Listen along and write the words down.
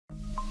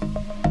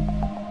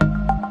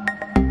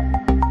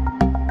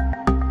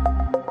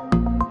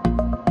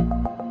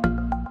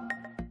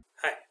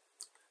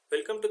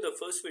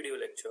video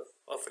lecture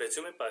of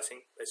Resume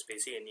Parsing by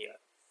Spacy NER.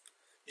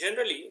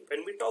 Generally,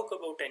 when we talk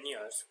about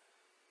NERs,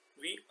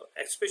 we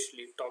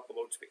especially talk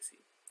about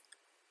Spacy.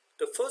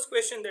 The first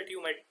question that you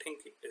might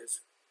think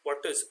is, what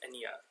is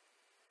NER?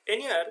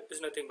 NER is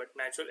nothing but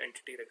Natural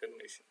Entity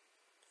Recognition.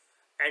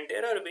 And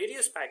there are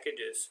various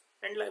packages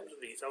and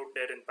libraries out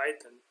there in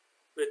Python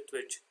with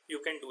which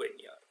you can do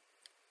NER.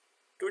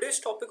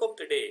 Today's topic of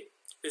the day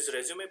is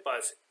Resume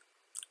Parsing.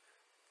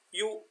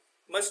 You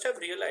must have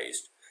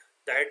realized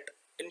that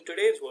in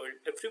today's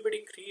world, everybody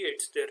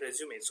creates their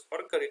resumes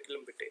or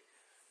curriculum vitae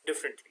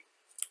differently.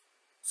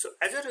 So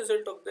as a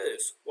result of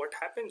this, what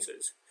happens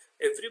is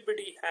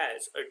everybody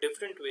has a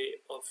different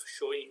way of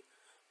showing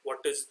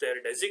what is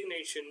their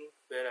designation,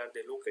 where are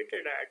they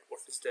located at,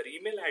 what is their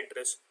email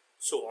address,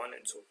 so on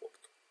and so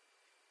forth.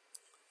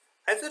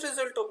 As a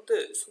result of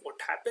this,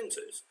 what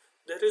happens is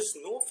there is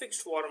no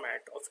fixed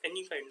format of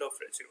any kind of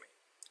resume.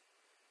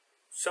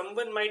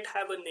 Someone might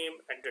have a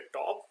name at the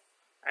top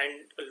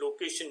and a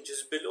location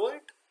just below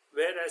it,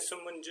 whereas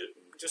someone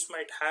just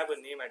might have a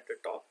name at the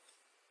top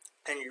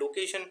and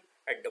location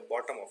at the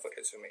bottom of a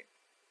resume.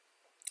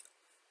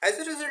 As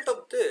a result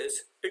of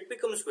this, it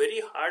becomes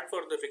very hard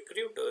for the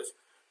recruiters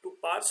to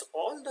parse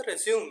all the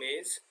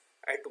resumes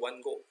at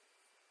one go.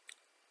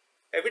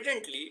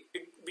 Evidently,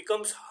 it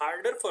becomes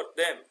harder for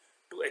them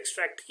to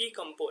extract key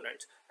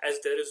components as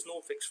there is no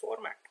fixed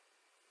format.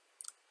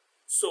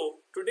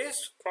 So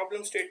today's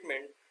problem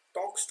statement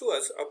talks to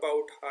us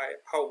about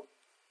how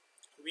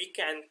we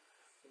can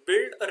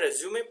build a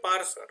resume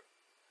parser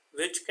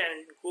which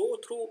can go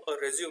through a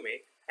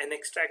resume and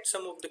extract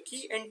some of the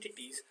key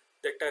entities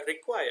that are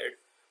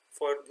required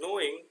for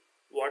knowing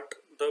what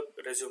the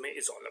resume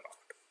is all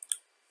about.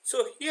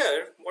 So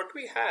here what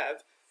we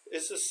have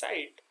is a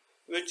site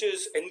which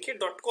is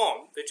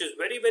nk.com, which is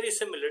very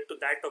similar to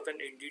that of an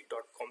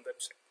indeed.com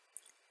website.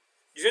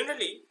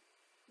 Generally,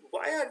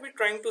 why are we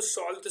trying to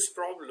solve this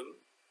problem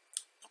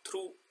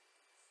through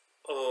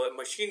a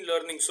machine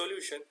learning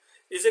solution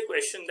is a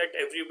question that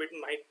everybody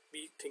might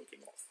be thinking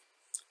of.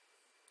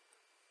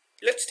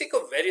 Let's take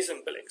a very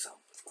simple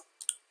example,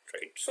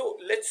 right? So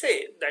let's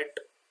say that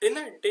in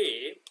a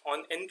day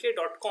on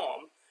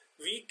nk.com,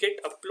 we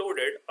get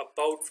uploaded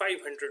about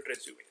 500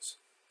 resumes.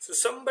 So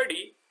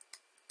somebody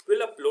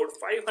will upload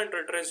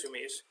 500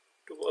 resumes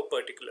to a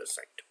particular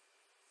site.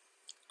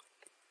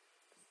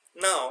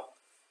 Now,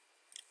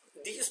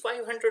 these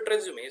 500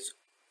 resumes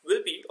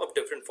will be of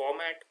different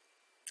format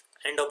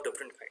and of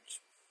different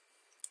kinds.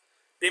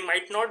 They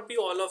might not be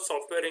all of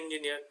software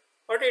engineer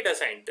or data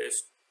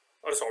scientist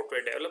or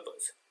software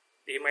developers.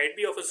 They might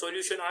be of a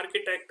solution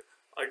architect,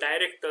 a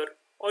director,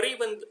 or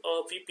even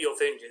a VP of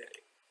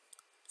engineering.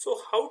 So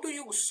how do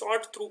you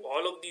sort through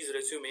all of these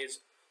resumes,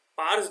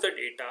 parse the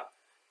data,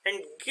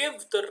 and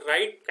give the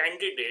right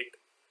candidate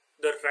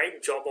the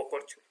right job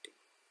opportunity?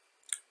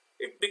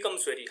 It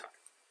becomes very hard.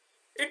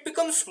 It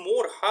becomes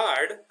more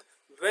hard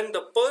when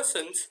the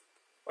person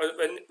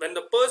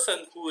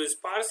who is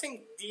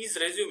parsing these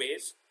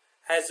resumes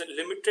has a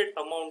limited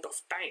amount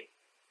of time.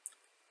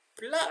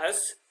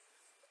 Plus,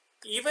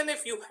 even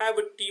if you have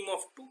a team of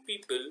 2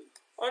 people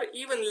or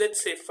even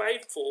let's say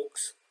 5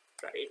 folks,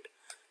 right?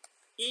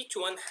 Each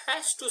one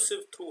has to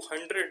sift through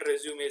 100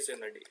 resumes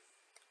in a day.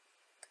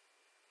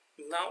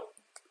 Now,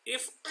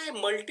 if I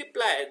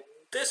multiply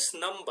this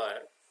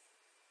number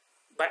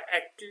by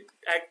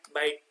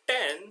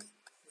 10,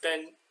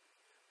 then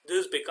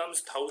this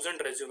becomes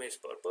 1000 resumes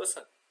per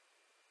person,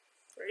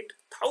 right?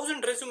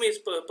 1000 resumes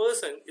per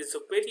person is a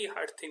very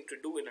hard thing to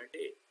do in a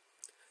day.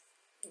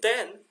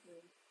 Then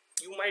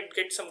you might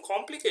get some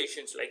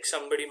complications, like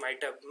somebody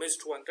might have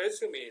missed one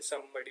resume,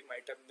 somebody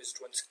might have missed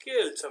one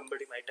skill,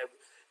 somebody might have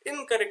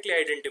incorrectly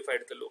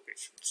identified the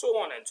location, so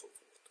on and so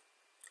forth.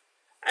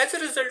 As a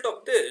result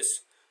of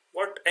this,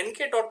 what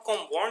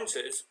nk.com wants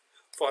is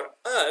for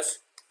us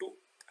to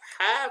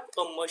have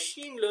a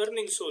machine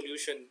learning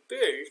solution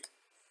built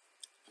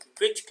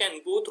which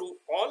can go through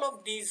all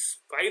of these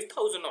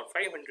 5000 or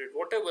 500,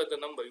 whatever the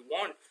number you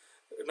want,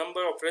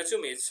 number of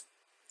resumes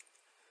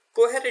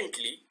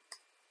coherently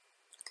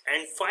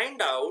and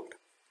find out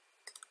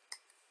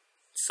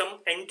some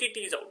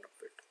entities out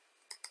of it.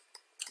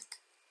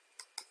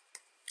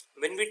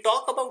 When we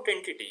talk about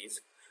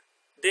entities,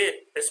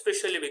 they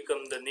especially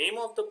become the name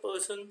of the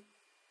person,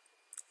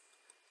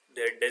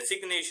 their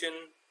designation,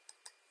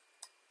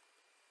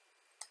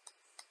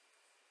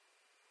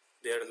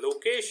 their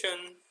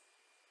location,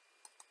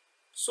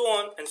 so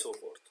on and so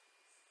forth.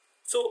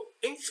 So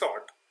in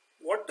short,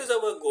 what is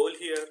our goal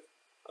here?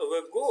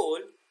 Our goal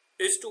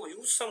is to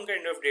use some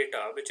kind of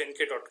data which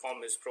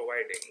nk.com is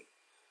providing,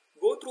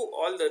 go through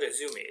all the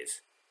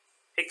resumes,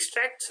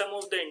 extract some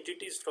of the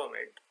entities from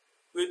it,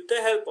 with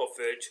the help of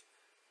which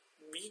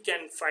we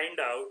can find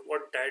out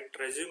what that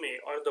resume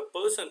or the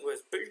person who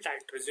has built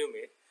that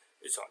resume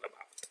is all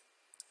about.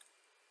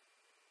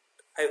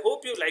 I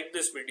hope you like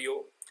this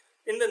video.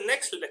 In the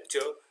next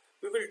lecture,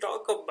 we will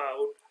talk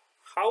about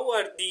how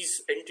are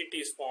these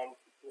entities formed,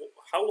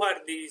 how are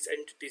these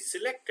entities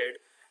selected,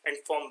 and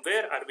from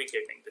where are we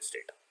getting this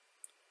data.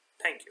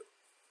 Thank you.